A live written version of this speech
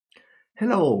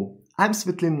Hello, I'm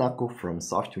Svetlin Nakov from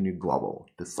SoftUni Global,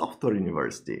 the software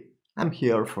university. I'm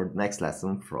here for the next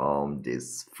lesson from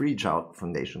this free Java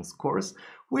Foundations course,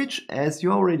 which, as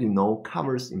you already know,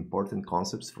 covers important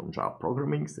concepts from Java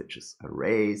programming, such as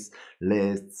arrays,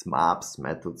 lists, maps,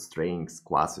 methods, strings,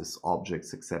 classes,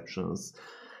 objects, exceptions,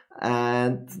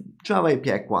 and Java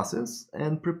API classes,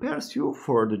 and prepares you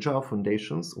for the Java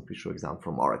Foundations official exam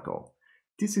from Oracle.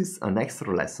 This is an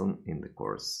extra lesson in the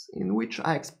course, in which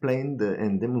I explain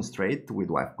and demonstrate with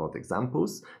live code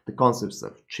examples the concepts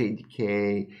of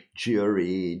JDK,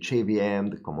 JRE,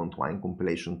 JVM, the command line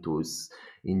compilation tools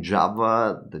in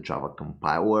Java, the Java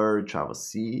compiler,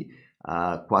 Javac,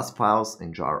 class files,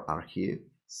 and jar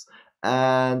archives,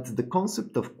 and the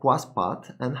concept of class path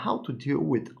and how to deal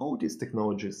with all these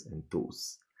technologies and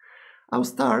tools. I'll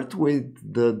start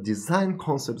with the design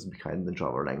concepts behind the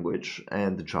Java language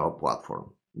and the Java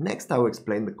platform. Next, I will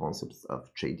explain the concepts of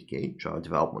JDK, Java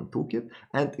Development Toolkit,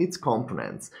 and its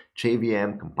components,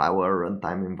 JVM, compiler,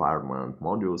 runtime environment,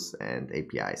 modules, and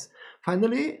APIs.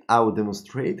 Finally, I will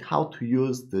demonstrate how to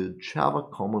use the Java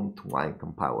command line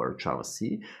compiler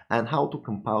Javac and how to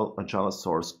compile a Java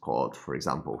source code, for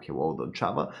example,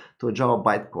 hello.java, to a Java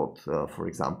bytecode, for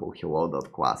example,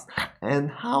 hello.class,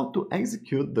 and how to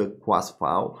execute the class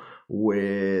file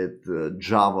with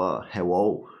Java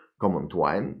hello command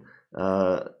line.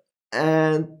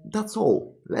 And that's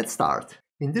all. Let's start.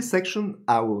 In this section,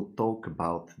 I will talk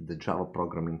about the Java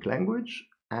programming language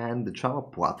and the Java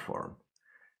platform.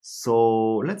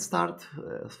 So let's start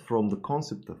from the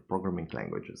concept of programming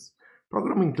languages.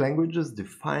 Programming languages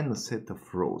define a set of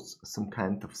rules, some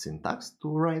kind of syntax to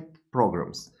write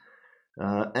programs.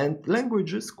 And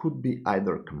languages could be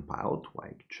either compiled,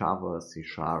 like Java, C#,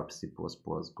 C++,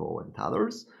 Go, and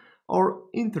others, or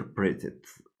interpreted,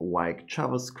 like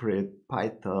JavaScript,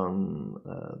 Python,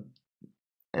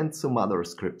 and some other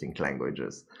scripting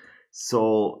languages.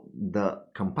 So the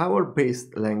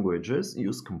compiler-based languages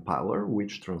use compiler,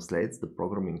 which translates the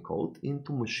programming code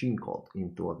into machine code,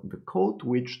 into the code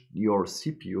which your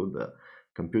CPU, the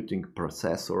computing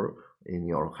processor in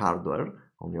your hardware,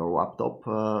 on your laptop,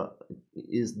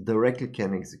 is directly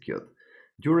can execute.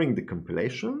 During the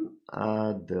compilation,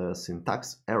 the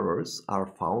syntax errors are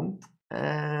found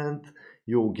and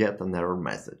you'll get an error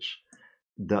message.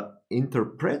 The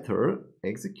interpreter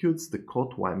executes the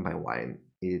code line by line.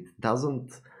 It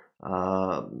doesn't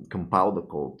compile the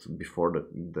code before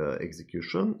the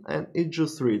execution, and it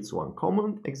just reads one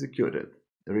command, executed,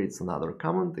 reads another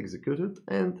command, executed,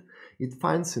 and it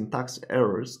finds syntax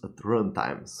errors at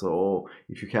runtime. So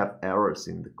if you have errors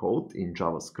in the code in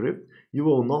JavaScript, you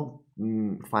will not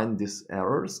find these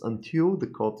errors until the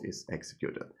code is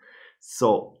executed.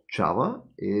 So Java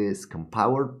is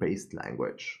compiler-based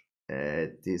language.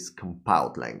 It is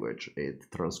compiled language. It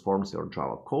transforms your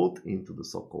Java code into the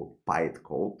so-called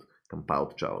bytecode,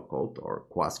 compiled Java code or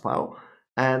class file,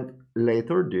 and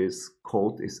later this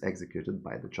code is executed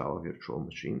by the Java virtual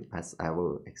machine, as I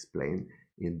will explain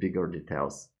in bigger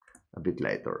details a bit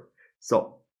later.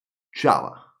 So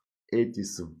Java, it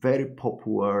is a very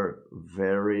popular,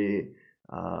 very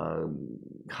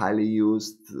highly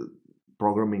used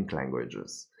programming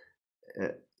languages.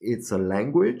 It's a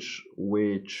language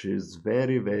which is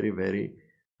very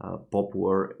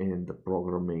popular in the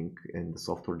programming and the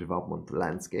software development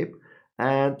landscape,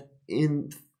 and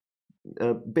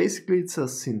basically it's a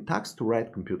syntax to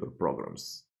write computer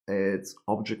programs. It's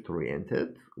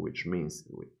object-oriented, which means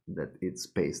that it's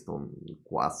based on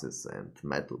classes and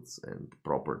methods and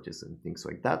properties and things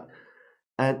like that.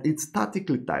 And it's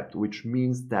statically typed, which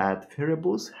means that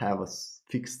variables have a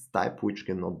fixed type which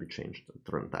cannot be changed at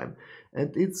runtime.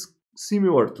 And it's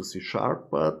similar to C#,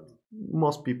 but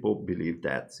most people believe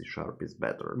that C# is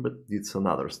better, but it's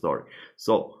another story.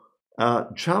 So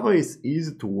Java is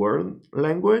easy to learn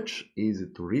language, easy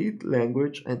to read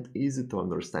language, and easy to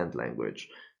understand language.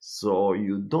 So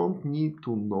you don't need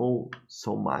to know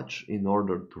so much in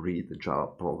order to read a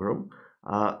Java program.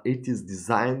 It is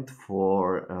designed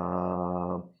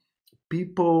for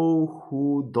people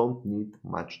who don't need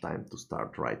much time to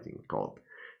start writing code.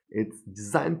 It's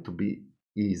designed to be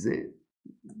easy,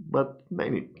 but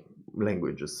many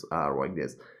languages are like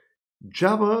this.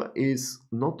 Java is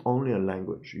not only a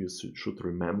language. You should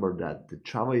remember that the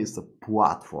Java is a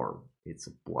platform. It's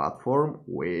a platform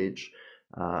which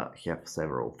have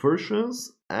several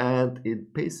versions, and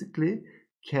it basically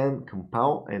can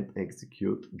compile and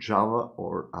execute Java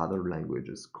or other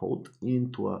languages code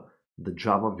into the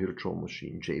Java virtual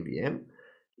machine, JVM.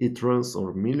 It runs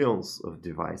on millions of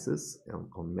devices and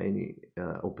on many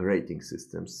operating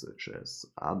systems such as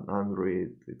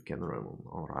Android. It can run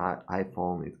on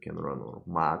iPhone, it can run on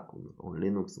Mac, on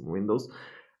Linux, on Windows.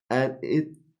 And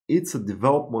it's a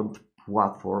development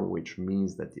platform, which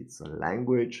means that it's a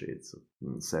language, it's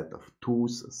a set of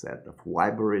tools, a set of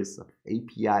libraries, of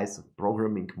APIs, of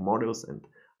programming models, and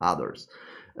others.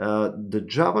 The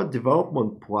Java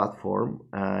development platform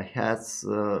has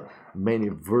many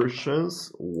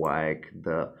versions, like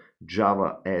the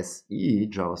Java SE,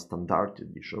 Java Standard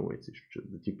Edition, which is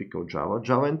the typical Java,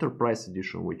 Java Enterprise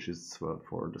Edition, which is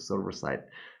for the server-side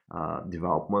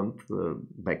development,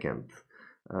 backend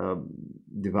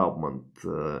development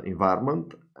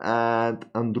environment, and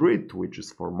Android, which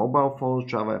is for mobile phones,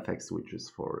 JavaFX, which is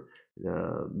for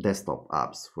desktop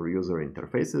apps for user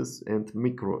interfaces, and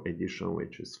Micro Edition,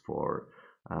 which is for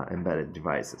embedded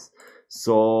devices.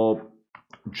 So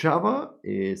Java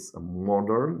is a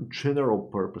modern general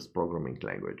purpose programming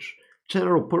language.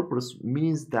 General purpose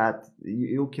means that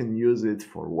you can use it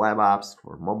for web apps,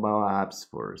 for mobile apps,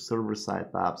 for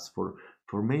server-side apps, for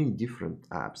many different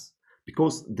apps.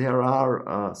 Because there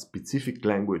are specific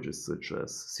languages such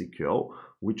as SQL,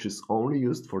 which is only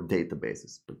used for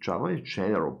databases. But Java is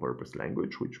general purpose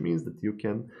language, which means that you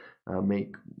can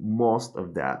make most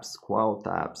of the apps, cloud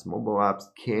apps, mobile apps,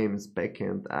 games,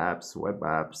 backend apps, web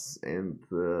apps, and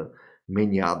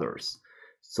many others.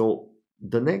 So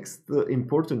the next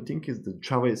important thing is that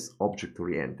Java is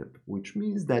object-oriented, which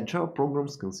means that Java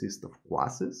programs consist of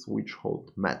classes which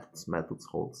hold methods. Methods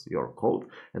holds your code,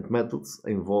 and methods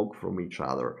invoke from each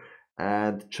other.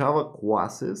 And Java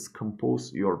classes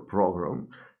compose your program,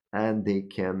 and they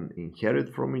can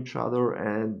inherit from each other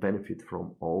and benefit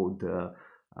from all the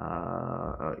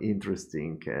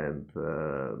interesting and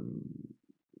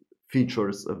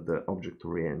features of the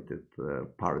object-oriented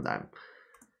paradigm.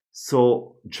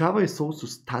 So Java is also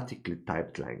statically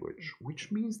typed language,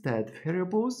 which means that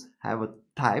variables have a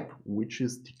type which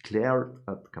is declared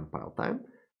at compile time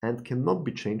and cannot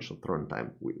be changed at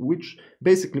runtime, which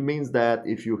basically means that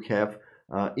if you have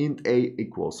int a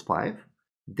equals 5,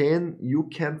 then you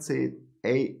can't say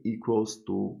a equals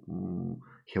to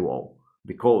hello,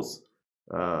 because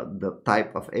the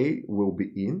type of a will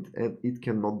be int and it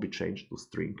cannot be changed to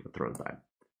string at runtime.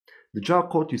 The Java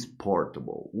code is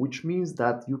portable, which means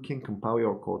that you can compile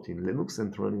your code in Linux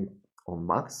and run it on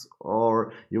Macs,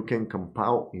 or you can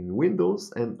compile in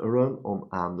Windows and run on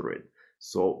Android.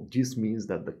 So this means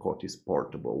that the code is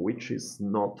portable, which is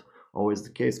not always the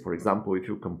case. For example, if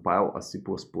you compile a C++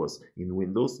 in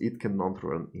Windows, it cannot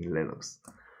run in Linux.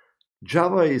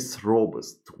 Java is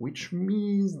robust, which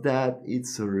means that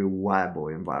it's a reliable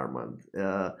environment.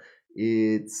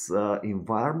 It's an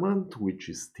environment which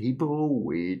is stable,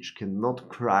 which cannot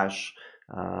crash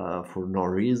for no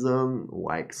reason,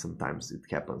 like sometimes it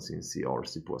happens in C or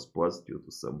C++ due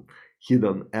to some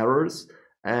hidden errors.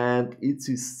 And it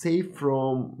is safe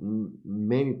from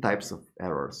many types of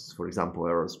errors. For example,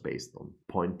 errors based on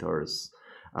pointers.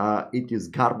 It is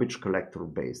garbage collector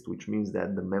based, which means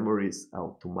that the memory is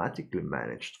automatically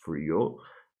managed for you.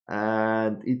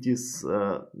 And it is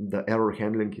the error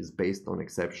handling is based on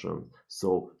exceptions.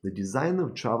 So the design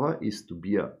of Java is to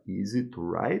be an easy to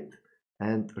write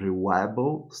and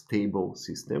reliable, stable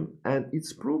system. And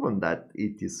it's proven that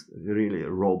it is really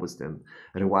robust and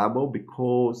reliable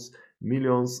because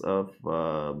millions of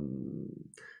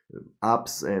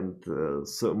apps and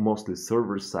mostly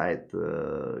server-side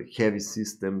heavy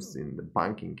systems in the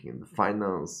banking, in the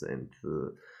finance, and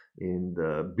in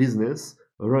the business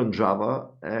run Java,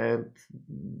 and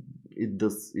it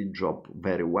does its job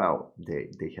very well.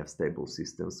 They have stable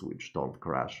systems which don't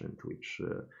crash and which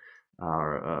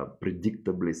are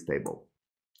predictably stable.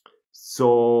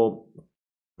 So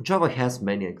Java has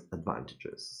many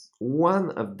advantages.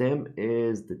 One of them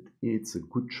is that it's a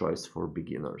good choice for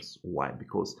beginners. Why?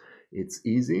 Because it's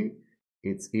easy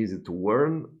to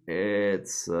learn, it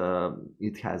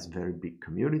has very big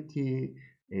community,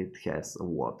 it has a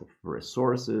lot of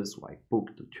resources like book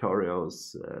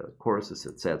tutorials, courses,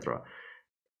 etc.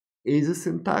 Easy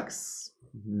syntax.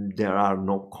 There are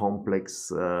no complex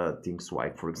things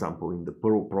like, for example, in the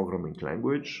Perl programming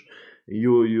language,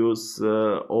 you use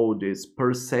all this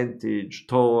percentage,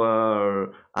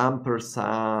 $,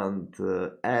 ampersand,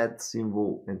 add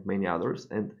symbol, and many others.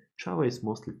 And Java is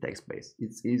mostly text-based.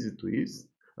 It's easy to use,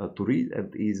 to read,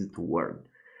 and easy to learn.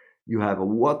 You have a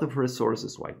lot of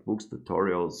resources like books,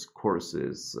 tutorials,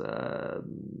 courses,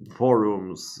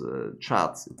 forums,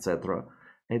 chats, etc.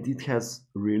 And it has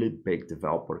really big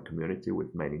developer community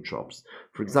with many jobs.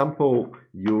 For example,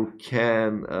 you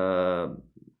can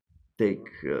take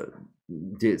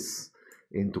this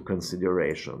into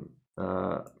consideration.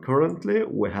 Currently,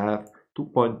 we have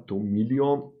 2.2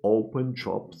 million open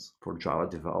jobs for Java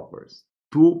developers.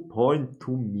 2.2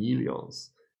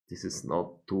 millions. This is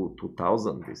not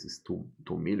 2,000, this is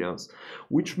 2 millions,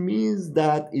 which means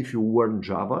that if you learn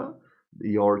Java,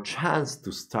 your chance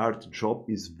to start a job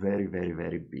is very, very,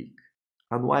 very big,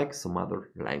 unlike some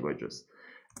other languages.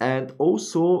 And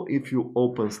also, if you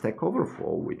open Stack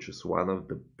Overflow, which is one of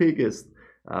the biggest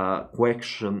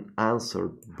question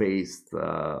answer based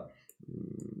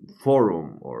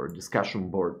forum or discussion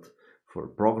board for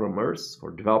programmers,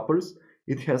 for developers,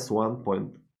 it has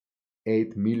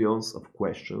 1.8 millions of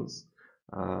questions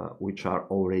which are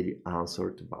already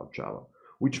answered about Java,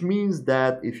 which means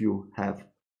that if you have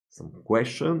some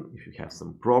question, if you have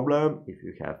some problem,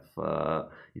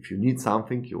 if you need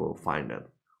something, you will find it,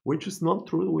 which is not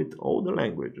true with all the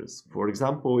languages. For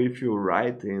example, if you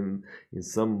write in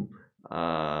some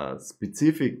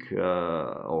specific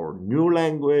or new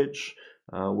language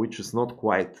which is not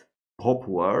quite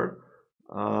popular,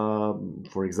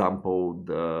 for example,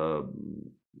 the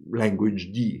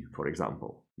language D, for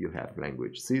example, you have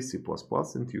language C, C++,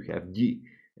 and you have D,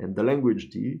 and the language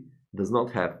D does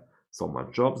not have so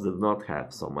much jobs, does not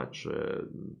have so much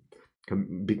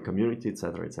big community,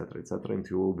 etc., etc., etc., and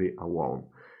you will be alone.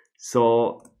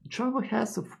 So Java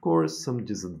has, of course, some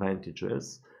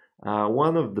disadvantages.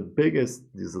 One of the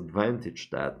biggest disadvantage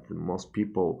that most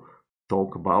people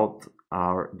talk about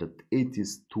are that it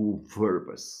is too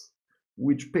verbose,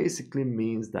 which basically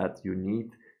means that you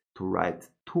need to write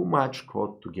too much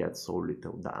code to get so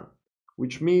little done,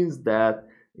 which means that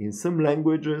in some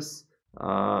languages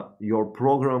your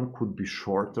program could be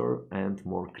shorter and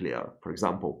more clear. For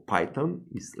example, Python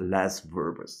is less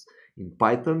verbose. In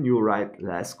Python, you write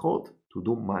less code to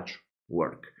do much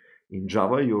work. In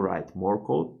Java, you write more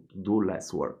code to do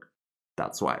less work.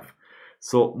 That's why.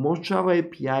 So most Java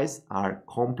APIs are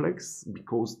complex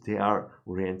because they are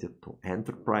oriented to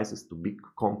enterprises, to big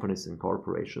companies and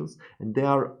corporations, and they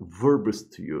are verbose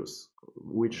to use,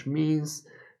 which means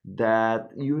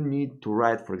that you need to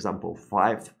write, for example,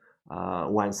 5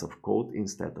 lines of code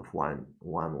instead of one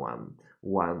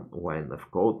line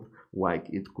of code, like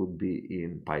it could be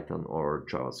in Python or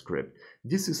JavaScript.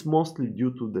 This is mostly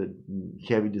due to the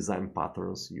heavy design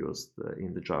patterns used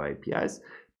in the Java APIs,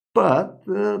 but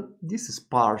this is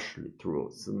partially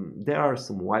true. There are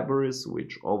some libraries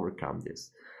which overcome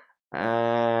this.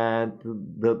 And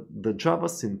the Java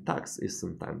syntax is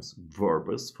sometimes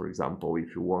verbose. For example,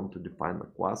 if you want to define a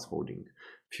class holding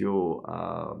few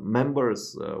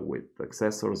members with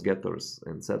accessors, getters,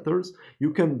 and setters,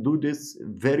 you can do this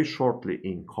very shortly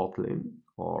in Kotlin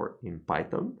or in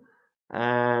Python,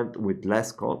 and with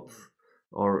less code,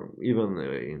 or even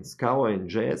in Scala and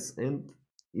JS. And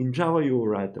in Java, you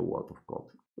write a lot of code,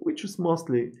 which is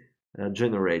mostly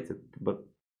generated,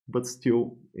 but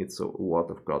still it's a lot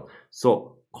of code.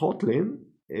 So Kotlin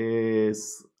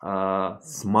is a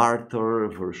smarter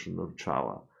version of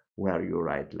Java, where you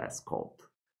write less code.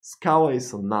 Scala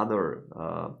is another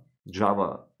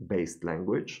Java-based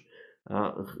language.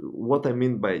 What I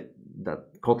mean by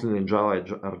that Kotlin and Java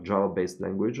are Java-based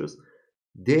languages,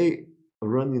 they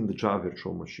run in the Java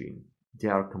virtual machine. They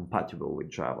are compatible with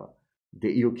Java.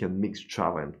 You can mix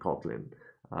Java and Kotlin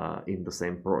in the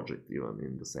same project, even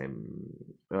in the same,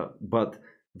 but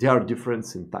they are different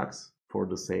syntax for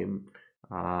the same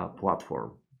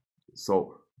platform.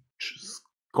 So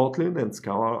Kotlin and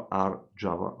Scala are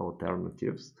Java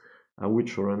alternatives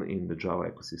which run in the Java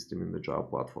ecosystem, in the Java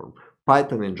platform.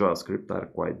 Python and JavaScript are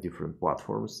quite different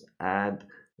platforms, and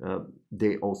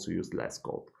they also use less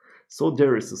code. So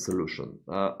there is a solution.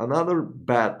 Another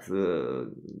bad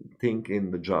thing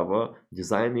in the Java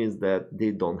design is that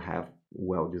they don't have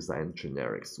well-designed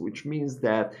generics, which means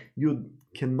that you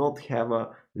cannot have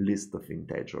a list of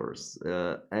integers,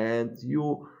 and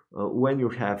you when you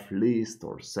have list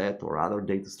or set or other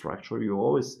data structure, you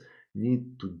always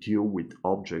need to deal with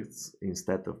objects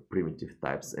instead of primitive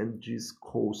types, and this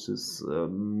causes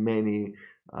many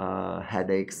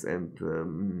headaches and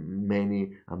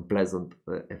many unpleasant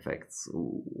effects,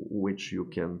 which you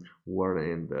can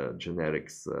learn in the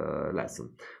generics lesson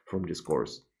from this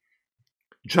course.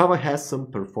 Java has some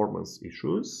performance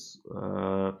issues,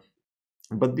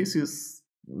 but this is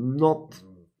not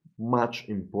much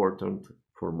important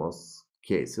for most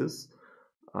cases.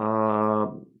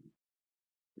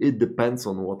 It depends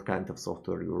on what kind of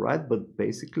software you write, but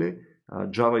basically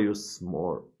Java uses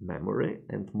more memory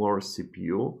and more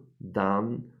CPU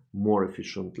than more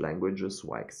efficient languages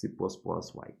like C++,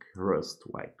 like Rust,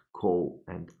 like Go,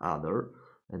 and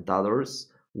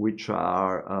others, which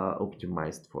are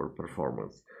optimized for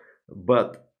performance.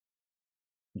 But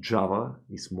Java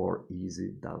is more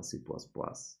easy than C++.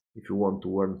 If you want to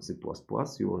learn C++,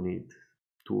 you will need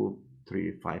 2,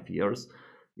 3, 5 years.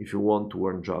 If you want to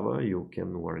learn Java, you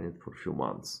can learn it for a few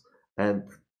months and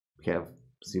have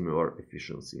similar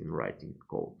efficiency in writing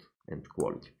code and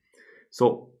quality.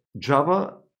 So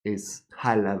Java is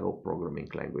high-level programming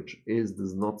language. It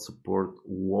does not support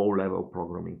low-level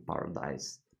programming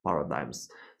paradigms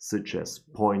such as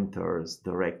pointers,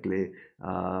 directly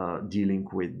dealing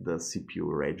with the CPU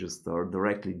register,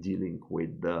 directly dealing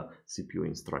with the CPU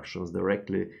instructions,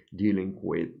 directly dealing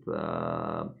with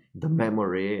the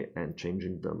memory and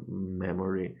changing the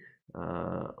memory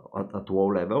at low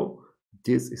level.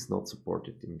 This is not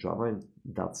supported in Java, and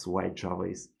that's why Java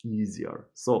is easier.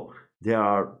 So there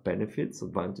are benefits,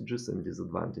 advantages, and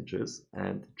disadvantages,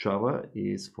 and Java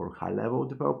is for high-level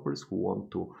developers who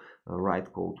want to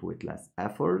write code with less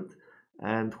effort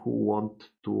and who want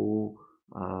to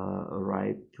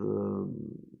write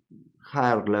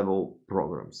higher-level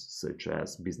programs such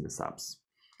as business apps.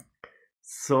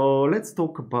 So let's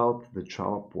talk about the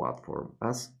Java platform.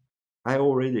 As I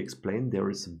already explained, there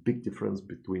is a big difference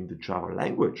between the Java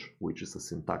language, which is a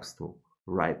syntax to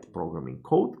write programming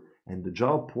code, and the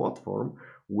Java platform,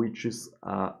 which is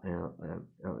an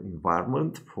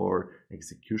environment for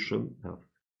execution of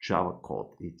Java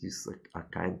code. It is a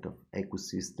kind of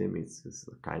ecosystem. It's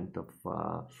a kind of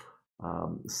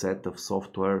set of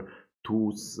software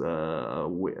tools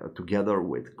together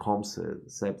with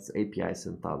concepts, APIs,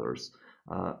 and others.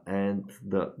 And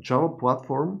the Java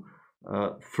platform,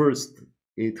 first,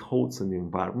 it holds an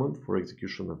environment for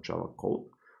execution of Java code,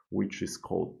 which is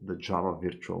called the Java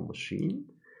virtual machine.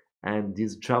 And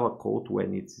this Java code,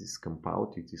 when it is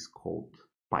compiled, it is called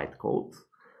bytecode.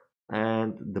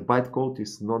 And the bytecode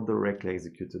is not directly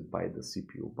executed by the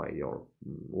CPU, by your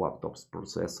laptop's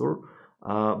processor,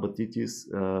 but it is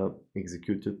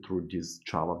executed through this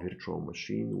Java virtual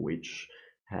machine, which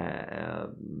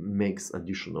makes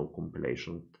additional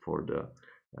compilation for the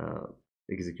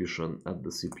execution at the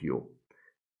CPU.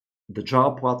 The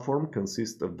Java platform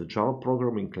consists of the Java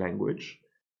programming language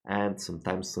and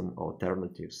sometimes some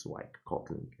alternatives like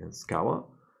Kotlin and Scala.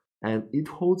 And it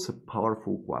holds a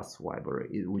powerful class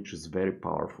library, which is very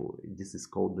powerful. This is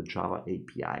called the Java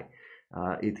API.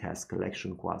 It has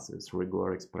collection classes,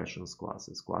 regular expressions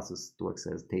classes, classes to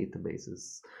access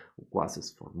databases,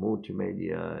 classes for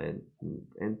multimedia,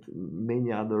 and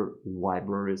many other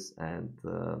libraries and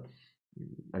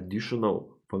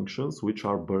additional functions which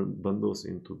are bundles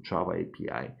into Java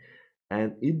API.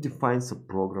 And it defines a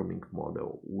programming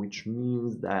model, which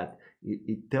means that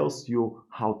it tells you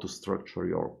how to structure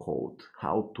your code,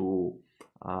 how to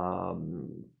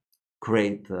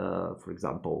create, for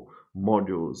example,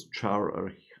 modules,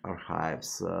 char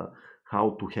archives,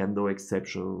 how to handle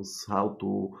exceptions, how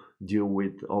to deal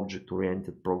with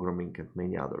object-oriented programming, and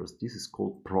many others. This is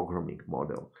called programming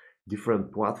model.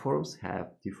 Different platforms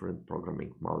have different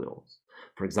programming models.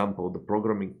 For example, the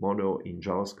programming model in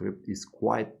JavaScript is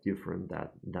quite different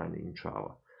than in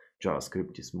Java.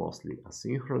 JavaScript is mostly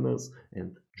asynchronous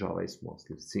and Java is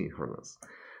mostly synchronous.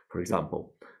 For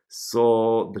example,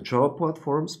 so the Java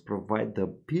platforms provide the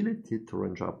ability to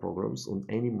run Java programs on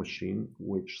any machine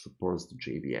which supports the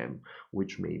JVM,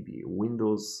 which may be a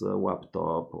Windows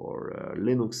laptop or a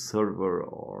Linux server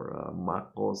or a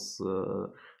MacOS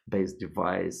based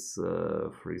device,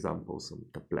 for example, some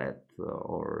tablet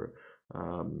or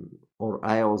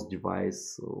iOS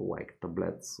device like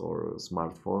tablets or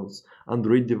smartphones,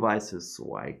 Android devices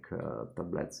like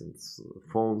tablets and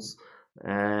phones,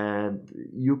 and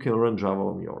you can run Java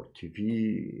on your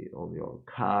TV, on your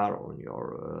car, on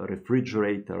your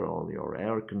refrigerator, on your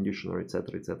air conditioner,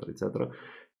 etc., etc., etc.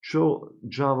 So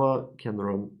Java can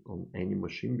run on any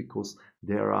machine because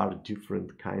there are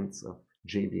different kinds of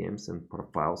JVMs and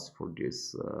profiles for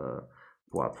these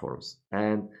platforms.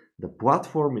 And the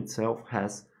platform itself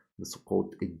has the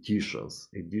so-called editions.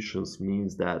 Editions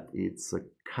means that it's a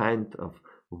kind of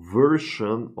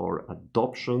version or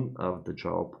adoption of the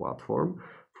Java platform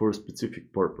for a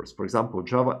specific purpose. For example,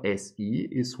 Java SE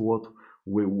is what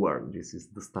we learn. This is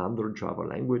the standard Java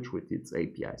language with its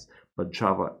APIs. But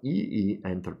Java EE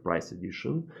Enterprise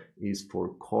Edition is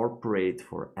for corporate,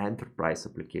 for enterprise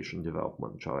application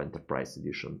development, Java Enterprise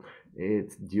Edition.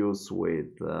 It deals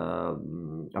with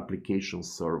application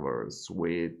servers,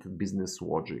 with business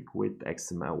logic, with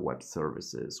XML web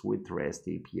services, with REST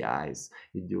APIs.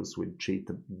 It deals with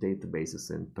databases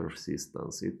and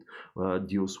persistence. It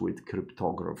deals with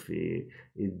cryptography.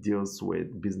 It deals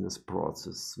with business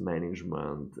process management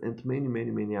and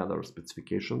many other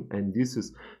specifications. And this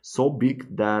is so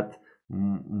big that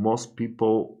most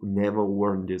people never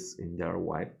learn this in their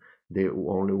life. they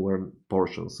only learn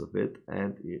portions of it,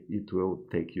 and it will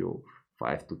take you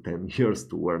 5 to 10 years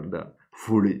to learn the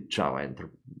fully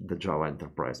the Java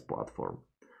Enterprise platform.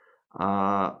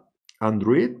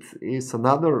 Android is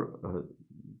another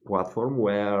platform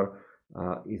where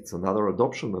it's another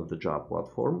adoption of the Java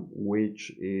platform,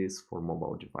 which is for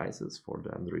mobile devices, for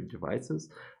the Android devices,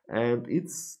 and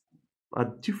it's a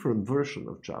different version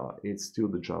of Java. It's still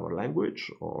the Java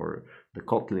language or the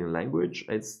Kotlin language.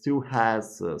 It still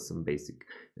has some basic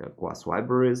class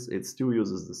libraries. It still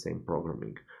uses the same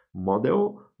programming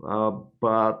model,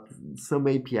 but some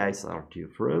APIs are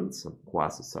different, some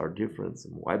classes are different,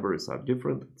 some libraries are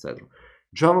different, etc.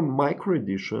 Java Micro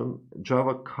Edition,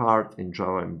 Java Card, and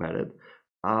Java Embedded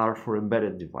are for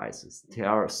embedded devices. They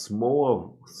are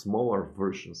smaller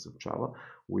versions of Java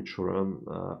which run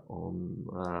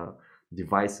on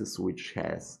devices which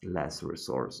has less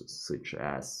resources, such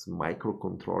as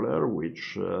microcontroller,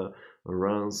 which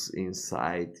runs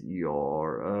inside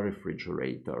your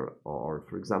refrigerator, or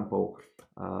for example,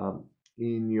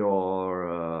 in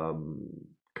your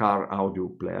car audio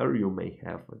player, you may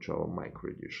have a Java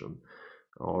Micro Edition,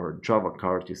 or Java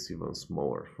Card is even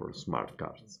smaller for smart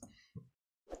cards.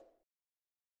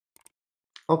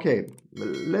 Okay,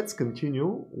 let's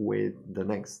continue with the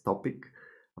next topic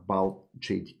about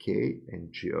JDK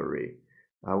and JRE.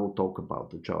 I will talk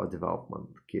about the Java Development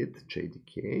Kit,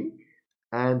 JDK,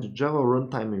 and Java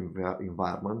Runtime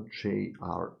Environment,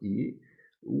 JRE,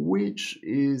 which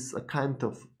is a kind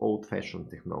of old-fashioned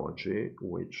technology,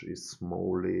 which is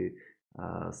slowly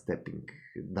stepping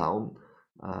down,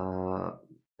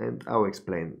 and I'll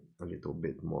explain a little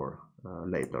bit more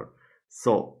later.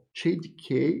 So,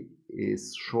 JDK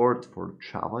is short for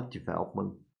Java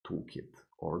Development Toolkit,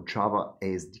 or Java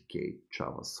SDK,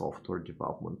 Java Software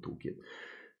Development Toolkit.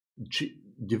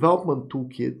 Development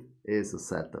Toolkit is a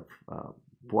set of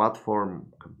platform,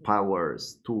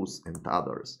 compilers, tools, and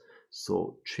others.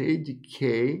 So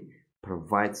JDK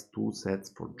provides tool sets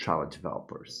for Java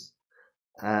developers.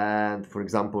 And for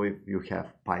example, if you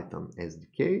have Python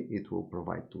SDK, it will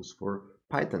provide tools for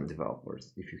Python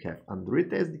developers. If you have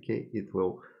Android SDK, it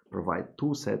will provide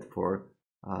tool set for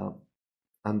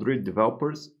Android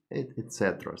developers,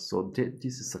 etc. So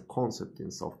this is a concept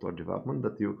in software development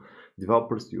that you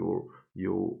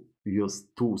use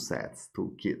tool sets,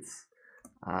 toolkits.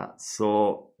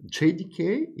 So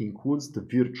JDK includes the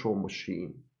virtual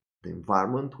machine, the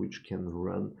environment which can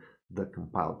run the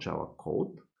compiled Java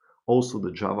code, also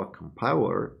the Java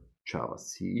compiler, Java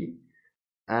C,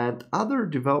 and other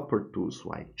developer tools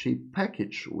like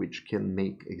JPackage, which can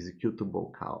make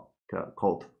executable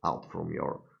code out from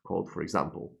your code. For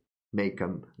example, make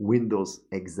a Windows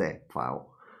exe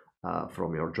file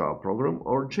from your Java program,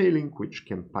 or JLink, which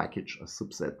can package a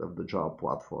subset of the Java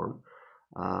platform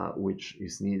which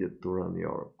is needed to run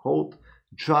your code,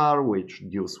 jar, which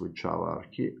deals with Java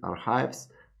archives,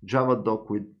 JavaDoc,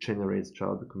 which generates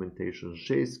Java documentation,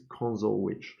 JS console,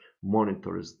 which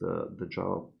monitors the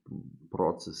Java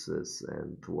processes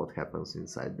and what happens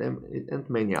inside them, and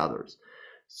many others.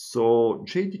 So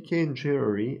JDK and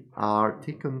JRE are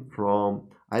taken from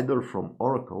either from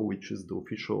Oracle, which is the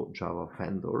official Java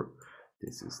vendor.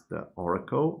 This is the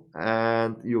Oracle,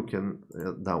 and you can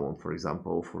download, for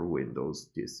example, for Windows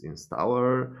this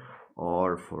installer,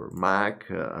 or for Mac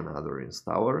another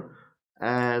installer,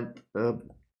 and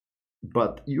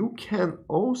but you can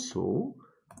also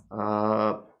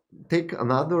take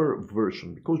another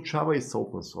version, because Java is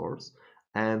open source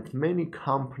and many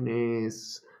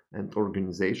companies and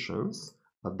organizations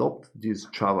adopt this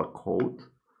Java code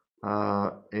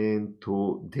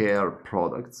into their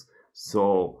products.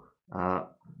 So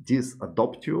this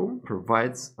Adoptium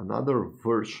provides another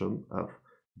version of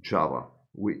Java,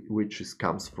 which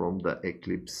comes from the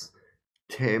Eclipse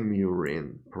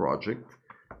Temurin project,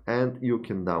 and you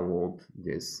can download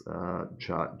this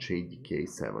JDK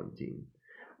 17.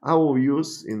 I will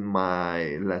use in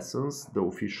my lessons the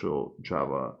official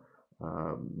Java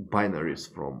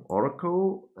binaries from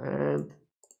Oracle, and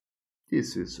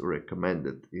this is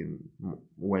recommended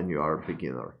when you are a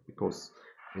beginner, because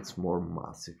it's more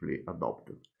massively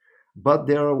adopted. But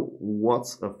there are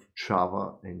lots of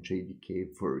Java and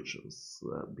JDK versions,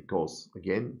 because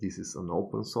again, this is an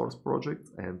open source project,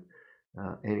 and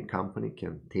any company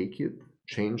can take it,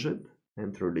 change it,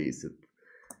 and release it.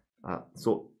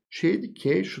 So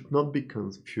JDK should not be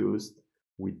confused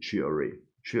with JRE.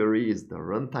 JRE is the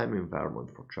runtime environment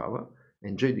for Java,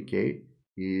 and JDK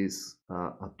is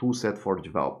a toolset for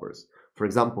developers. For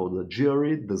example, the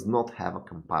JRE does not have a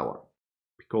compiler,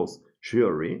 because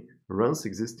JRE runs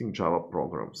existing Java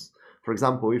programs. For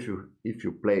example, if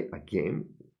you play a game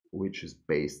which is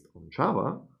based on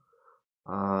Java,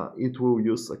 it will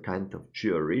use a kind of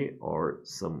JRE or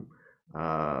some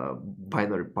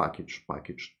binary package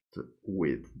packaged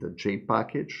with the J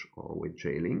package or with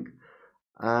JLink,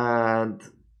 and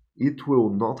it will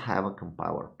not have a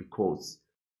compiler because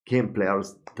game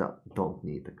players don't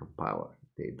need a compiler.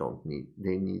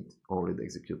 They need only the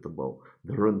executable,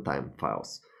 the runtime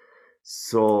files.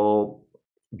 So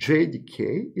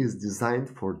JDK is designed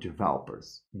for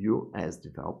developers. You as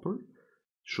developer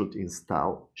should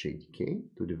install JDK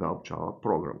to develop Java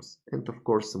programs, and of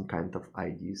course some kind of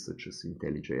IDE such as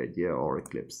IntelliJ IDEA or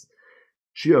Eclipse.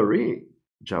 JRE,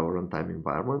 Java Runtime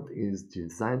Environment, is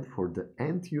designed for the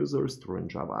end users to run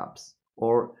Java apps,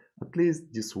 or at least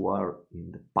this were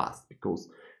in the past, because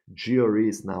JRE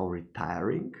is now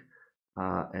retiring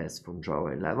as from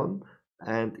Java 11,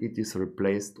 and it is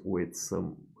replaced with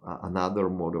some another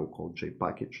model called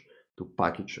JPackage to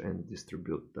package and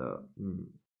distribute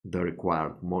the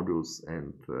required modules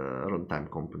and runtime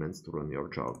components to run your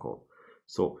Java code.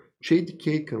 So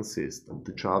JDK consists of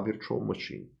the Java virtual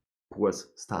machine plus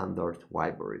standard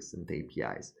libraries and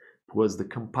APIs, plus the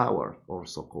compiler, or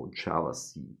so-called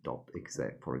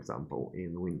javac.exe, for example,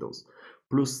 in Windows,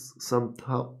 plus some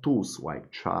tools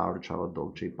like char,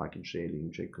 javadoc, jpackage,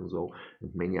 jlink, jconsole,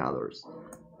 and many others.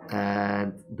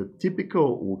 And the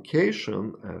typical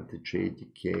location of the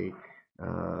JDK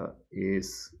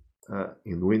is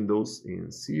in Windows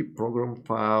in C program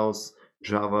files,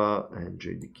 Java, and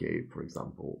JDK, for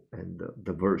example, and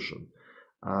the version.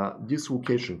 This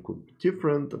location could be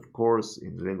different, of course.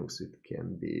 In Linux it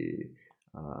can be,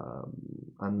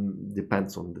 and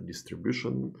depends on the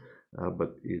distribution,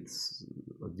 but it's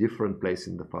a different place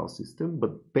in the file system.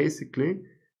 But basically,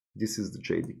 this is the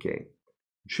JDK.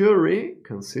 JRE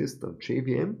consists of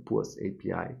JVM plus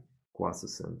API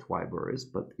classes and libraries,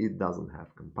 but it doesn't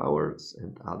have compilers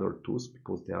and other tools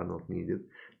because they are not needed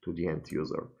to the end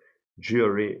user.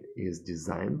 JRE is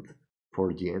designed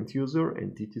for the end user,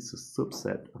 and it is a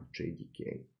subset of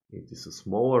JDK. It is a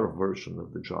smaller version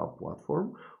of the Java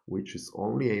platform, which is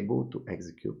only able to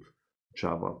execute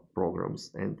Java programs,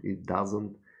 and it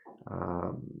doesn't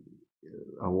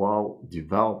allow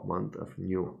development of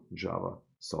new Java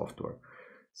software.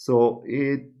 So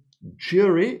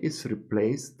JRE is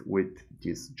replaced with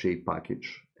this JPackage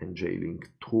and JLink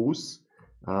tools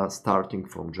starting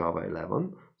from Java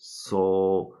 11.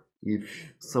 So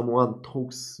if someone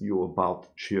talks you about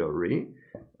JRE,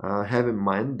 have in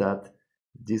mind that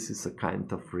this is a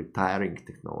kind of retiring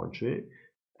technology,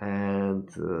 and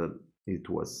it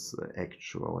was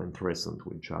actual and recent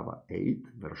with Java 8,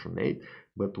 version 8,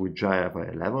 but with Java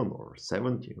 11 or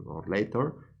 17 or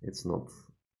later, it's not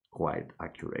quite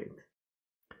accurate.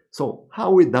 So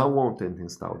how we download and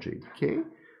install JDK?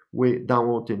 We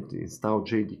download and install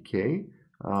JDK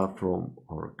from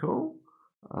Oracle.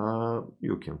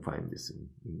 You can find this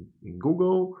in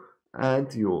Google,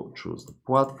 and you choose the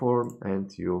platform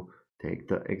and you take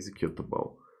the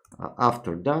executable.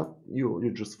 After that,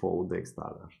 you just follow the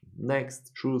installation.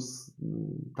 Next, choose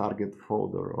target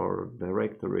folder or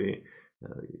directory,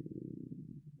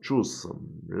 choose some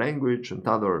language and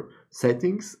other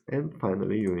settings, and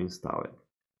finally you install it.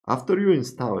 After you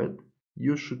install it,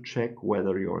 you should check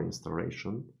whether your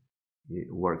installation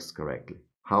works correctly.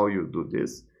 How you do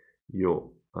this?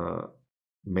 You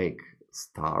make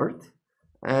start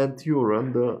and you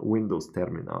run the Windows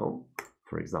terminal,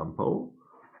 for example,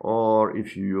 or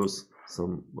if you use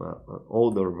some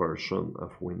older version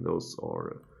of Windows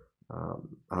or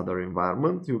other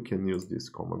environment, you can use this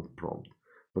command prompt.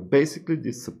 But basically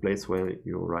this is a place where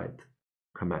you write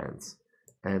commands,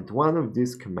 and one of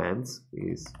these commands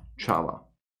is Java.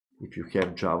 If you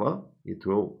have Java, it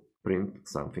will print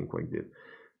something like this.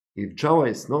 If Java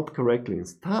is not correctly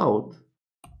installed,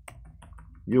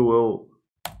 you will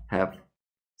have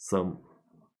some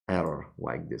error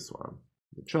like this one.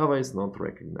 The Java is not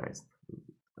recognized.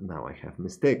 Now I have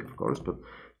mistake, of course, but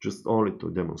just only to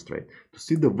demonstrate. To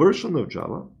see the version of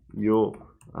Java, you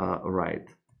write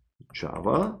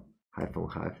Java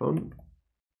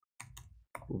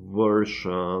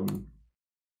version,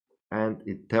 and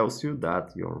it tells you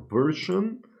that your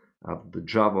version of the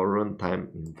Java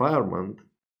runtime environment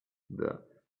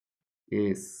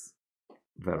is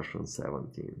version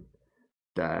 17.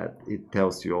 That it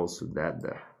tells you also that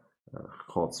the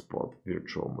hotspot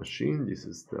virtual machine, this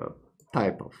is the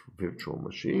type of virtual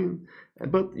machine,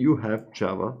 but you have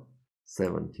Java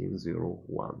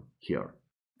 17.01 here,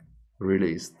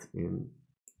 released in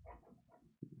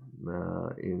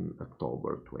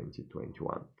October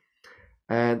 2021.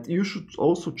 And you should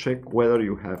also check whether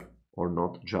you have or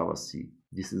not Javac.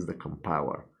 This is the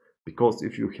compiler, because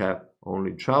if you have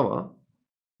only Java,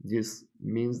 this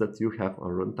means that you have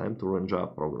a runtime to run Java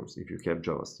programs. If you have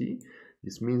Javac,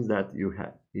 this means that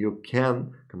you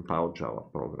can compile Java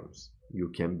programs. You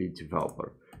can be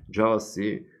developer.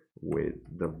 Javac with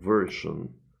the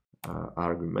version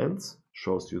arguments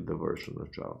shows you the version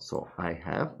of Java. So I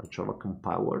have a Java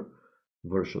compiler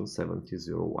version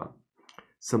 70.01.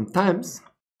 Sometimes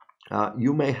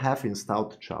you may have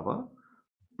installed Java,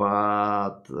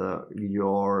 but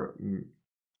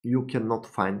you cannot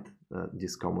find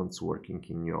these commands working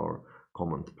in your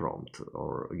command prompt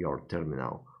or your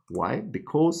terminal. Why?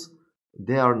 Because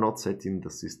they are not set in the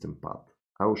system path.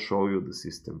 I will show you the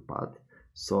system path.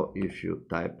 So if you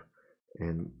type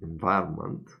an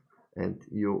environment and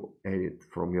you edit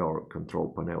from your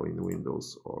control panel in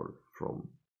Windows or from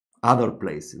other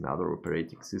place in other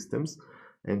operating systems,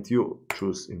 and you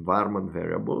choose environment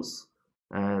variables,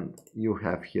 and you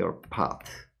have here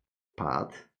path,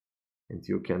 and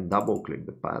you can double click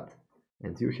the path,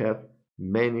 and you have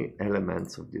many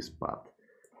elements of this path.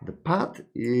 The path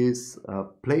is a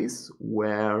place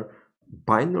where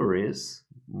binary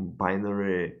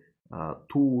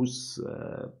tools,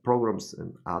 programs,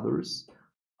 and others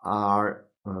are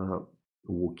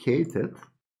located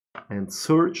and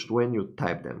searched when you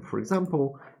type them. For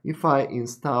example, if I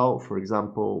install, for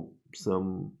example,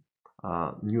 some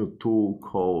new tool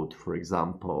called, for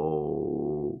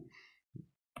example,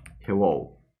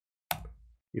 hello.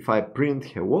 If I print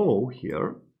hello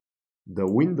here, the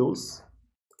Windows,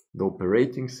 the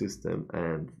operating system,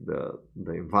 and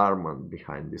the environment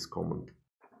behind this command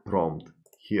prompt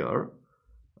here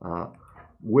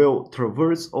will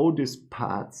traverse all these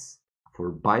paths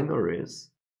for binaries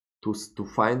to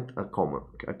find a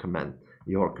command,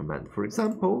 your command. For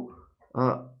example,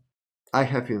 I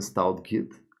have installed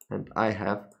Git and I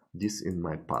have this in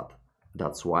my path.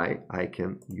 That's why I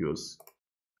can use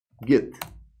Git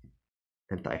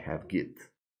and I have Git.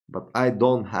 But I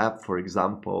don't have, for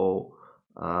example,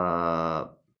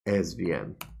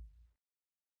 SVN.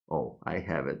 Oh, I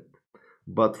have it.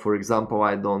 But for example,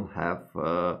 I don't have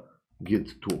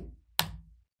Git 2.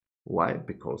 Why?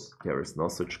 Because there is no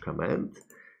such command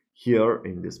here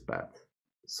in this path.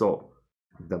 So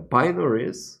the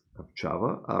binaries of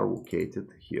Java are located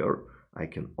here. I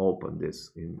can open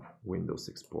this in Windows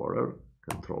Explorer,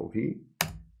 Control V,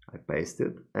 I paste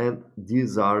it, and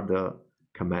these are the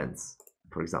commands.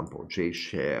 For example,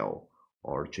 jshell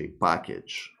or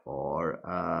jpackage or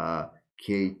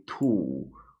k2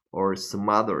 or some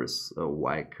others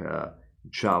like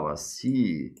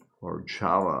Javac or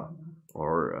Java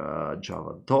or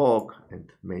Javadoc and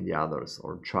many others,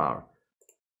 or jar.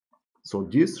 So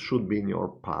this should be in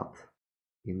your path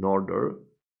in order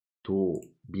to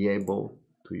be able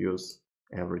to use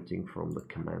everything from the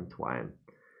command line.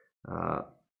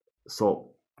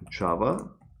 So Java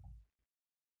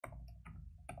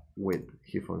with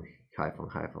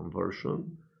hyphen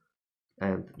version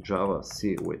and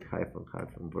Javac with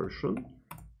hyphen version.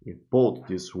 If both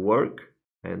these work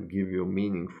and give you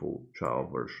meaningful Java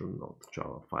version, not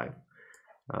Java 5.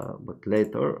 But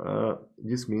later,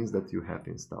 this means that you have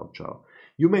installed Java.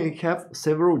 You may have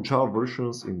several Java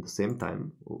versions in the same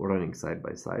time running side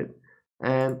by side,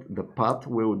 and the path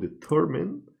will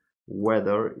determine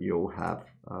whether you have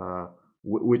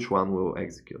which one will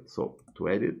execute. So to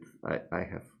edit, I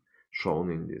have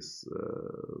shown in these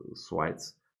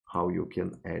slides how you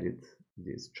can edit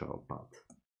this Java path.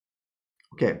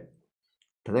 Okay,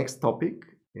 the next topic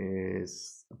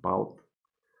is about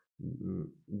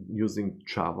using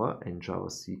Java and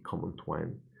Javac command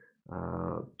line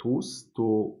tools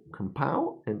to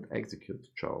compile and execute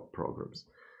Java programs.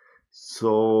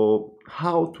 So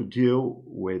how to deal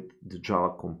with the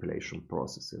Java compilation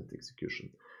process and execution.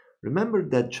 Remember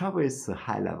that Java is a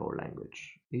high-level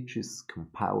language. It is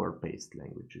compiler-based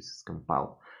language. It is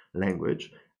compiled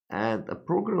language, and a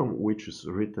program which is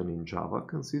written in Java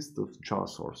consists of Java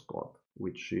source code,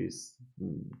 which is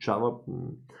Java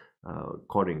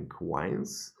coding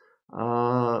lines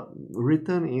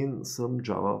written in some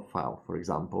Java file, for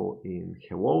example, in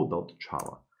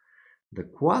hello.java. The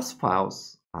class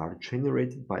files are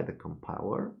generated by the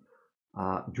compiler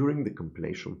during the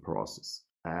compilation process,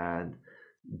 and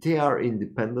they are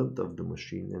independent of the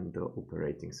machine and the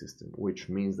operating system, which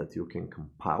means that you can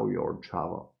compile your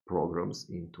Java programs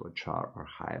into a jar or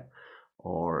hive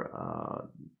or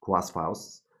class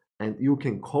files, and you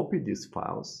can copy these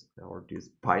files or these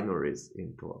binaries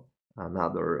into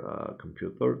another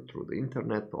computer through the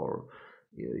internet or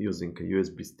using a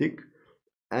USB stick,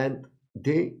 and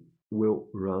they will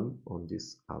run on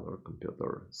this other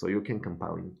computer. So you can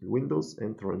compile in Windows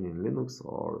and run in Linux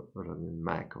or run in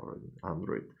Mac or in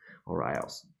Android or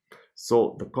iOS.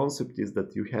 So the concept is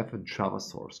that you have a Java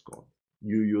source code.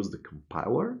 You use the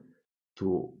compiler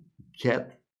to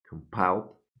get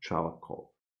compiled Java code,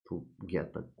 to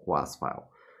get the class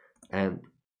file. And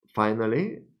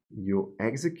finally, you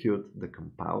execute the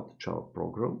compiled Java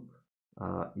program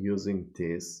using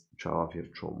this Java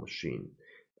virtual machine.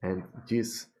 And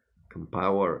this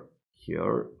compiler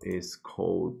here is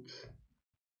called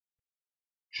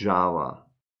Javac,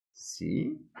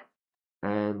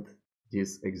 and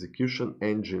this execution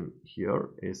engine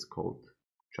here is called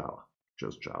Java,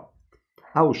 just Java.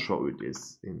 I will show you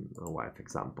this in a live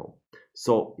example.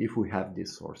 So if we have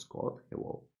this source code,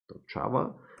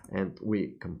 hello.java, and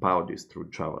we compile this through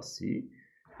Javac,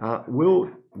 we'll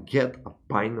get a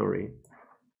binary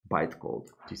bytecode.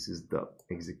 This is the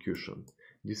execution.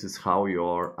 This is how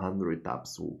your Android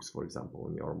apps looks, for example,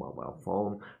 on your mobile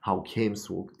phone, how games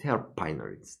look. They are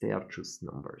binaries, they are just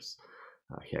numbers,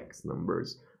 hex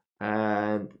numbers.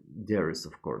 And there is,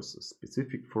 of course, a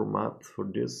specific format for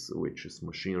this, which is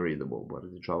machine readable by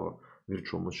the Java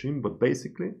virtual machine. But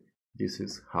basically, this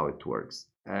is how it works.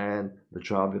 And the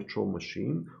Java virtual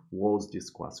machine loads these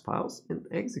class files and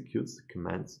executes the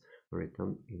commands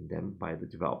written in them by the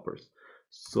developers.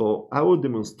 So I will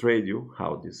demonstrate you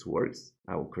how this works.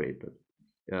 I will create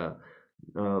a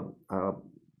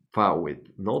file with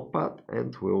Notepad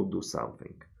and we'll do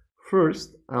something.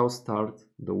 First, I'll start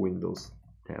the Windows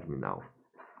terminal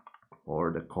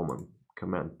or the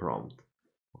command prompt.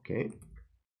 Okay,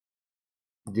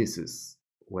 this is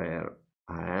where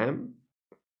I am.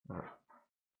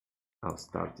 I'll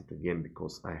start it again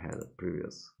because I had a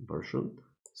previous version.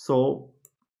 So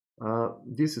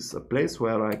this is a place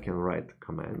where I can write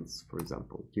commands, for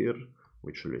example, dir,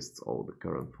 which lists all the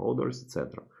current folders,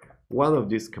 etc. One of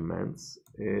these commands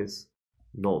is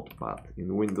Notepad.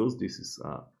 In Windows, this is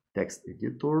a text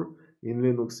editor. In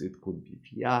Linux, it could be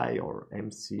VI or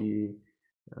MC,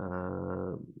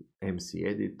 MC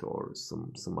Edit or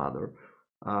some other.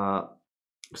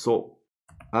 So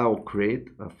I'll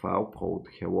create a file called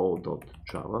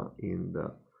hello.java in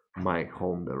my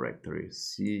home directory,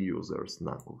 C users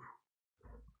nakuf.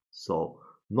 So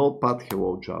notepad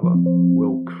hello java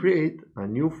will create a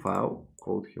new file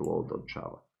called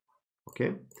hello.java.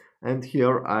 Okay, and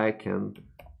here I can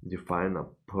define a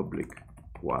public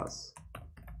class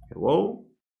hello,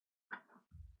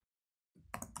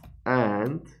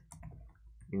 and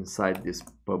inside this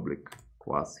public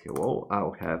class hello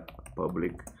I'll have a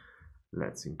public,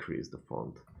 let's increase the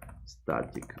font,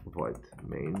 static void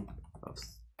main of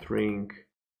string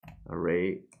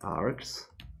array args,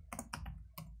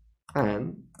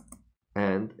 and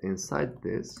inside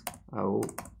this I will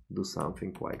do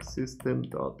something like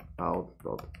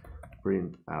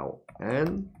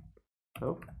system.out.println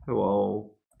of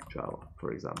hello Java,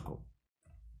 for example.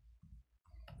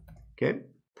 Okay,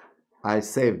 I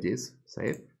save this,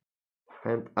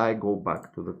 and I go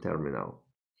back to the terminal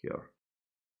here.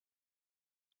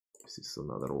 This is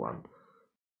another one.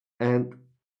 And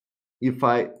if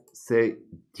I say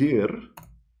dir,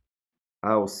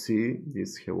 I'll see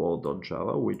this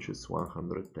hello.java, which is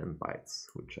 110 bytes,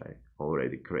 which I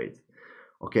already created.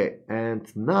 Okay, and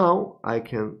now I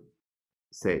can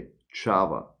say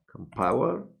Java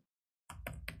compiler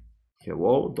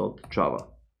hello.java,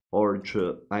 or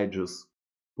I just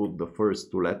put the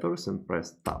first two letters and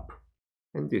press tab,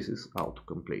 and this is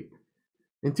autocomplete.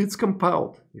 And it's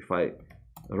compiled. If I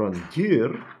run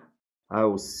dir, I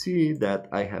will see that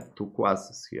I have two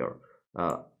classes here.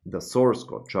 The source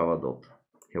code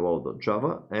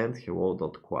java.hello.java and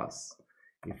hello.class.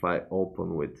 If I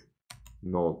open with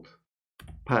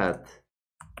notepad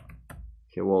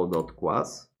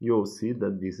hello.class, you'll see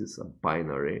that this is a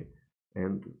binary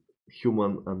and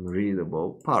human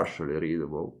unreadable, partially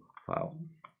readable file.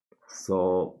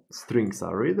 So strings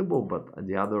are readable, but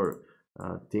the other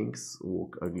things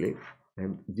look ugly.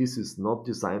 And this is not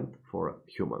designed for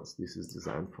humans, this is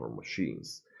designed for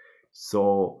machines.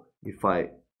 So if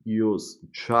I use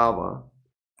Java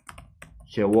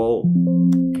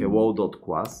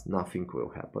hello.class, nothing will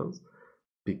happen,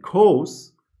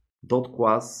 because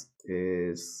 .class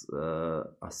is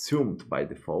assumed by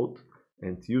default,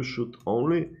 and you should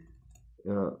only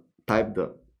type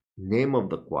the name of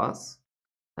the class,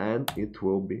 and it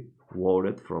will be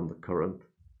loaded from the current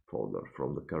folder,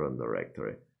 from the current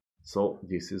directory. So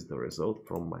this is the result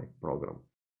from my program.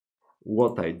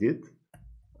 What I did,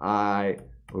 I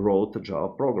wrote a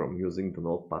Java program using the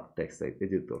Notepad text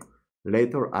editor.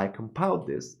 Later I compiled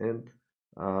this, and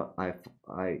I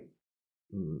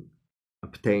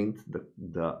obtained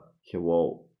the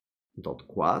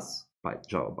hello.class by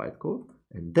Java bytecode,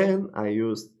 and then I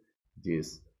used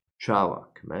this Java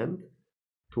command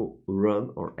to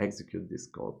run or execute this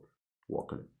code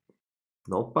locally.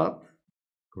 Notepad,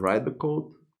 write the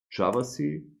code,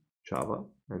 Javac, Java,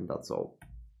 and that's all.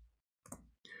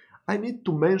 I need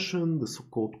to mention the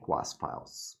so-called class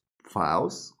files.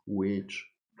 Files which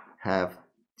have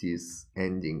this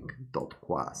ending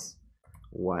 .class,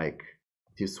 like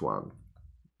this one.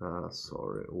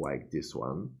 Like this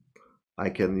one. I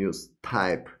can use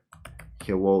type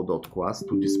hello.class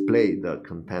to display the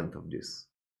content of this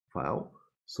file.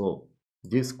 So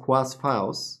these class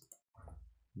files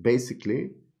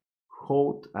basically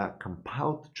hold a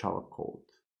compiled Java code,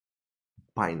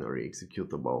 binary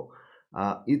executable.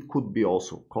 It could be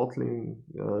also Kotlin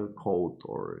code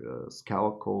or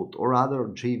Scala code or other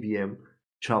JVM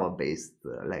Java-based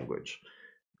language.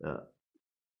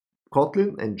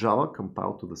 Kotlin and Java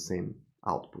compile to the same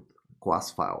output,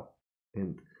 class file.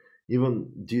 And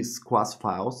even these class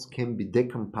files can be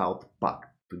decompiled back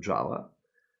to Java,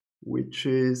 which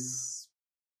is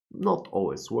not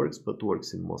always works, but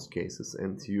works in most cases,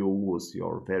 and you lose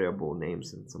your variable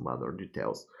names and some other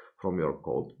details from your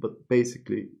code. But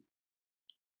basically,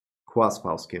 class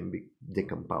files can be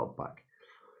decompiled back.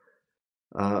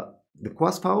 The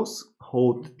class files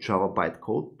hold Java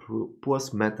bytecode plus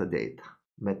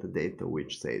metadata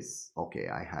which says, okay,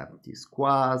 I have this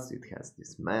class, it has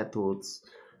these methods,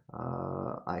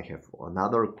 I have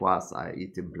another class,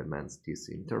 it implements this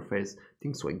interface,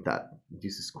 things like that.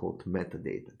 This is called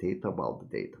metadata, data about the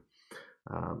data.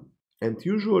 And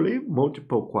usually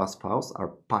multiple class files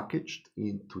are packaged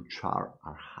into jar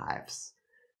archives.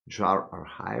 Jar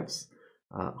archives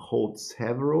hold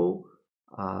several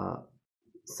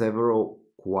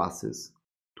classes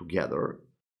together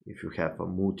if you have a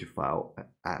multi-file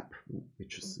app,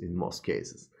 which is in most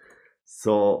cases.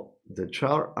 So the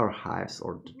jar archives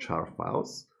or the jar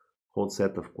files hold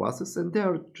set of classes, and they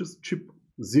are just cheap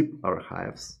zip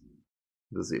archives.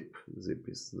 The zip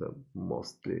is the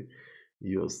mostly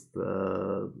used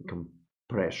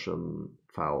compression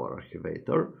file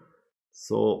archivator.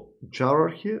 So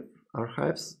jar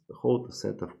archives hold a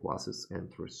set of classes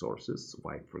and resources,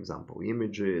 like for example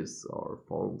images or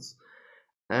fonts,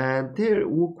 and they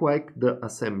look like the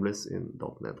assemblies in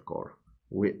 .NET Core.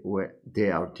 They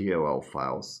are DLL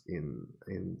files in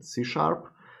C#,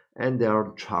 and they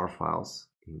are jar files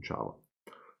in Java.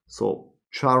 So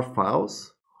jar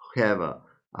files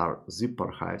are zip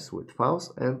archives with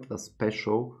files and a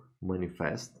special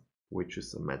manifest, which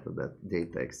is a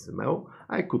metadata XML.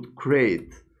 I could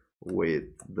create with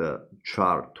the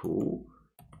jar tool,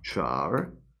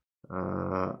 jar,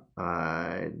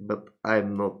 but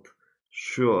I'm not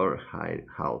sure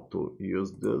how to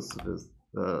use this with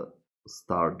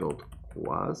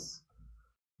star.class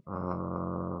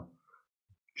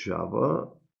Java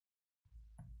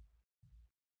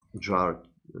jar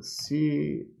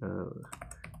C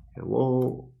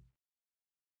hello,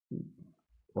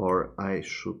 or I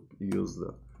should use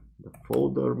the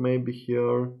folder maybe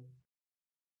here.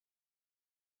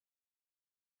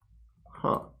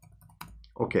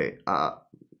 Okay,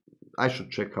 I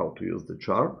should check how to use the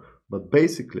jar, but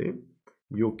basically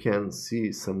you can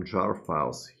see some jar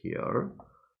files here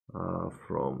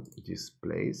from this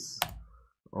place.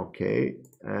 Okay,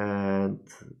 and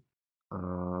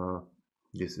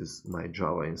this is my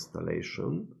Java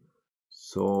installation,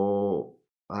 so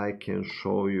I can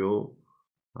show you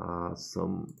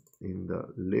some in the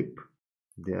lib.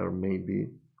 There maybe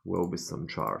will be some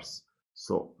jars.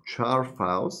 So jar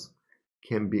files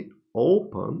can be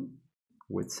opened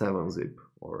with 7-zip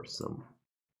or some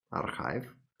archive,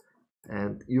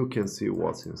 and you can see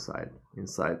what's inside.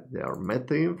 Inside there are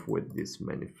metainf with this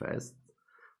manifest,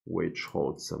 which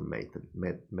holds some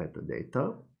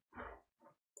metadata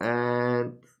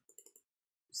and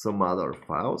some other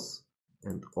files,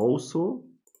 and also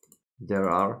there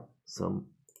are some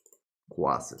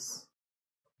classes.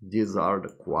 These are the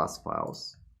class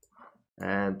files,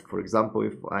 and for example,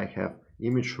 if I have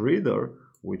image reader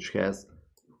which has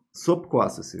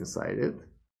subclasses inside it,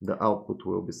 the output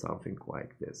will be something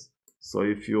like this. So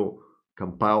if you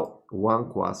compile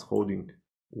one class holding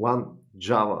one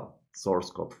Java source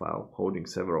code file holding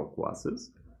several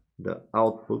classes, the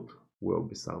output will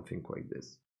be something like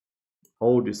this.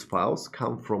 All these files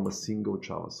come from a single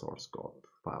Java source code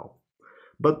file.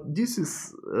 But this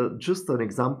is just an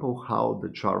example how the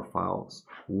jar files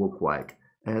look like.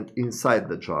 And inside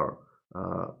the jar,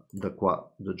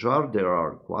 there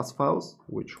are class files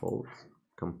which hold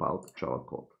compiled Java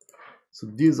code. So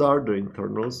these are the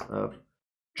internals of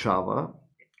Java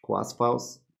class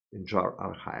files in jar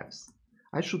archives.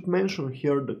 I should mention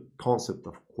here the concept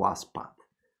of class path.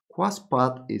 Class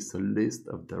path is a list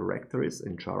of directories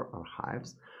in jar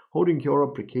archives holding your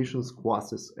application's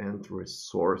classes and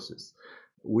resources,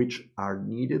 which are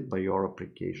needed by your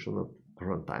application at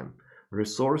runtime.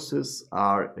 Resources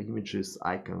are images,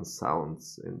 icons,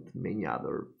 sounds, and many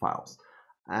other files.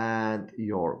 And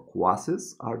your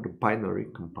classes are the binary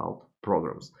compiled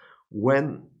programs.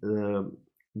 When the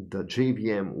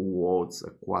JVM loads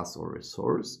a class or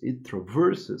resource, it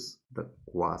traverses the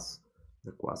class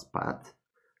path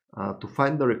to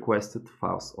find the requested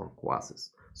files or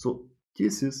classes. So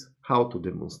this is how to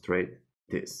demonstrate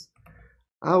this.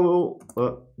 I will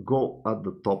go at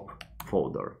the top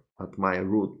folder at my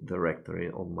root directory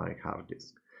on my hard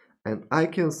disk, and I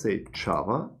can say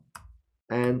Java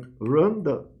and run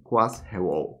the class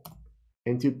hello,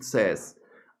 and it says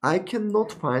I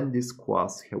cannot find this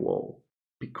class hello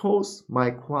because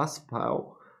my class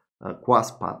file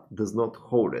class path does not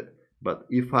hold it. But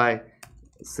if I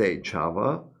say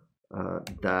Java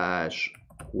dash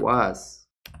class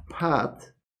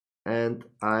path and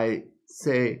I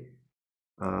say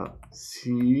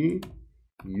C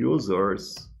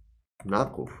users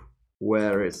nakuf,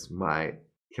 where is my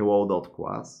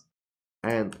hello.class,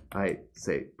 and I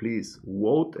say please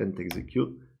load and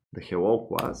execute the hello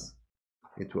class,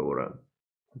 it will run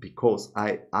because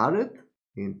I added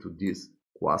into this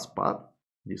class path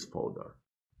this folder.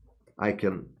 I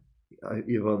can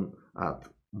even add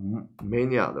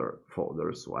many other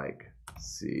folders like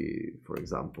C, for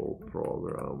example,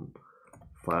 program,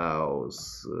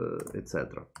 files,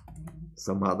 etc.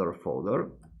 Some other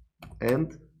folder,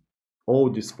 and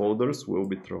all these folders will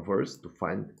be traversed to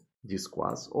find this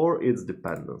class or its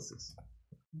dependencies.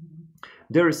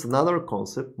 There is another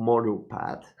concept, module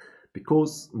path,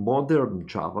 because modern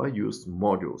Java uses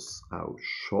modules. I'll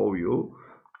show you.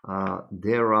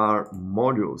 There are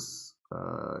modules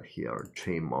here,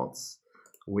 jmods,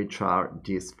 which are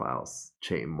these files,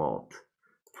 jmod.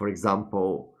 For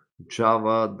example,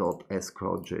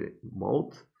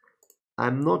 java.sqljmod.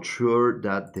 I'm not sure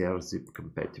that they are zip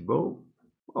compatible.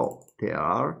 Oh, they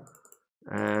are,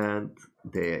 and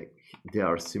they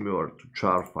are similar to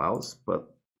jar files, but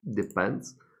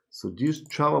depends. So these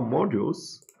Java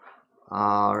modules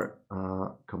are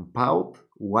compiled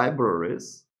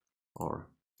libraries, or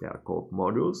they are called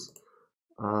modules,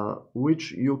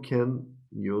 which you can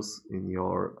use in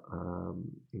your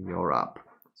app.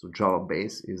 So Java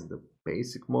Base is the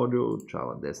basic module,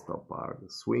 Java Desktop are the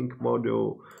Swing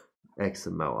module,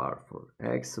 XML are for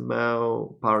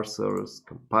XML, parsers,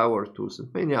 compiler tools,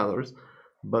 and many others.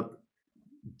 But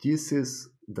this is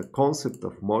the concept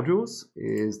of modules,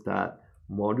 is that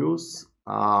modules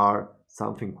are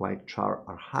something like jar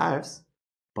archives,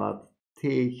 but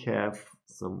they have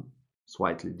some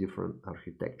slightly different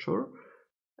architecture,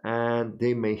 and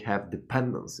they may have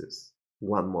dependencies.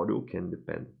 One module can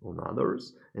depend on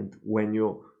others, and when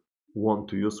you want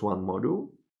to use one module,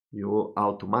 you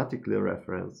automatically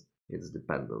reference its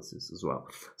dependencies as well.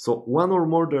 So one or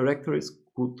more directories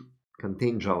could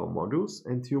contain Java modules,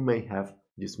 and you may have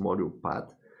this module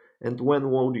path. And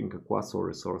when loading a class or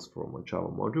resource from a Java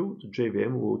module, the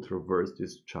JVM will traverse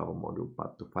this Java module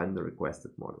path to find the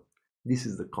requested module. This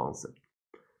is the concept.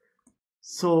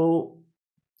 So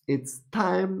it's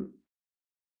time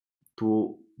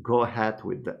to go ahead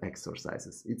with the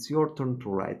exercises. It's your turn to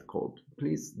write code.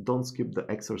 Please don't skip the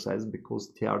exercises because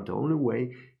they are the only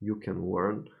way you can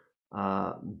learn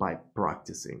by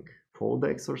practicing. Follow the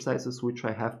exercises which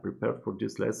I have prepared for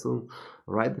this lesson,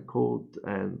 write the code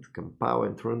and compile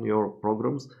and run your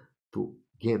programs to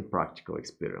gain practical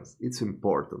experience. It's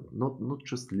important, not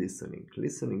just listening.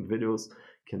 Listening videos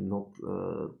cannot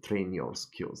train your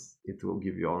skills. It will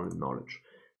give you only knowledge.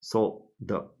 So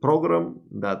the program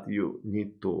that you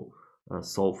need to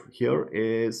solve here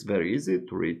is very easy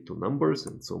to read two numbers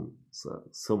and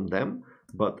sum them,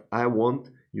 but I want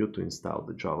you to install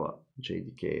the Java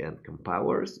JDK and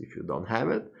compilers if you don't have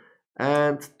it,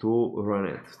 and to run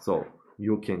it. So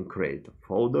you can create a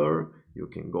folder, you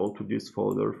can go to this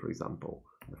folder, for example,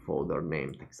 the folder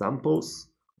named examples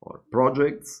or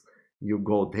projects, you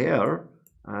go there,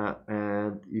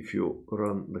 and if you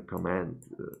run the command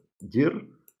dir,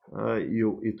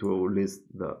 it will list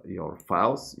your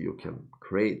files. You can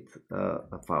create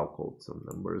a file called some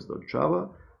numbers.java,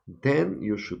 then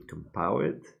you should compile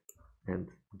it, and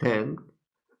then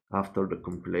after the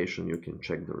compilation you can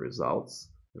check the results.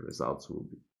 The results will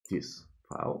be this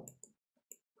file,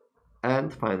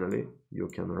 and finally you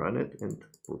can run it and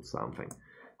put something.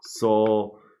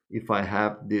 So if I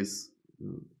have this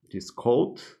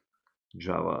code,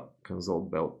 Java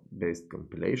console based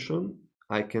compilation,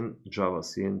 I can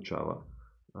Javac and Java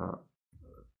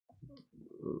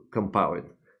compile it.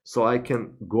 So I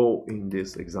can go in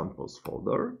this examples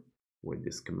folder with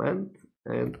this command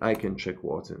and I can check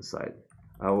what's inside.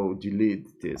 I will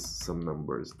delete this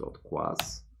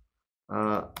somenumbers.class,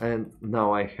 and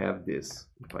now I have this.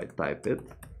 If I type it,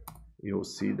 you'll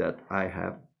see that I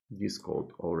have this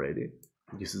code already.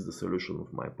 This is the solution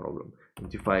of my problem.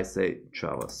 And if I say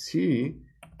java c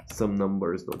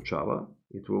somenumbers.java,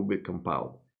 it will be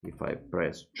compiled. If I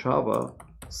press java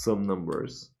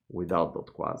somenumbers without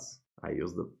 .class, I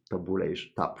use the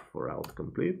tabulation tab for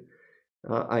autocomplete,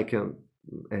 I can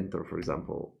enter, for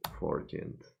example, 40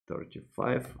 and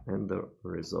 35, and the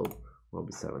result will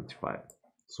be 75.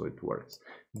 So it works.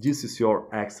 This is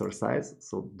your exercise,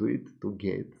 so do it to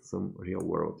get some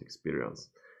real-world experience.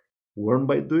 Learn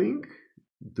by doing.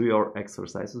 Do your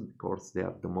exercises because they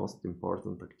are the most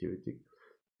important activity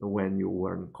when you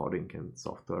learn coding and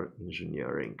software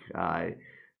engineering. I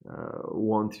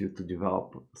want you to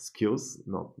develop skills,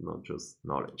 not just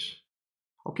knowledge.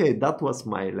 Okay, that was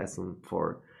my lesson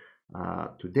for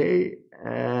today,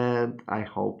 and I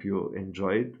hope you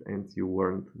enjoyed and you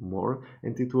learned more,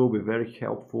 and it will be very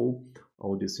helpful,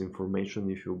 all this information,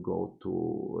 if you go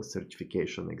to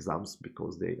certification exams,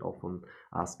 because they often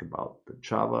ask about the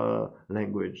Java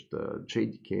language, the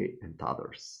JDK and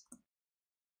others.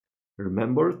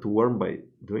 Remember to learn by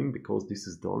doing, because this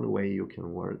is the only way you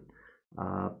can learn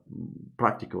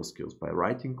practical skills, by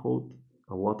writing code,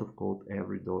 a lot of code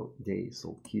every day.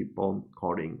 So keep on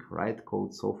coding, write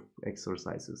code, solve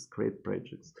exercises, create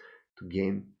projects to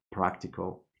gain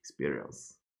practical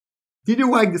experience. Did you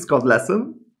like this code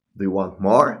lesson? Do you want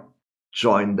more?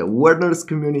 Join the learners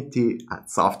community at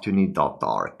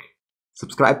softuni.org.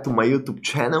 Subscribe to my YouTube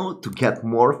channel to get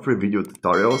more free video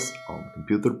tutorials on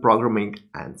computer programming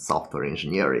and software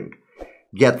engineering.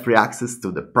 Get free access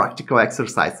to the practical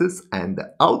exercises and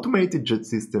the automated judge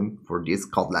system for this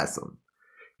code lesson.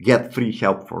 Get free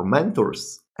help for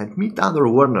mentors and meet other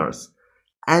learners.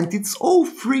 And it's all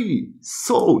free,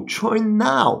 so join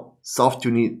now,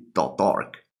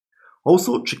 softuni.org.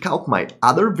 Also, check out my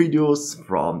other videos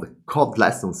from the code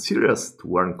lesson series to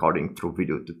learn coding through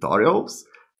video tutorials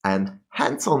and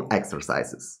hands-on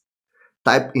exercises.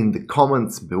 Type in the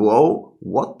comments below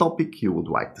what topic you would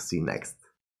like to see next.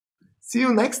 See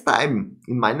you next time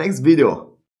in my next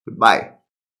video. Goodbye.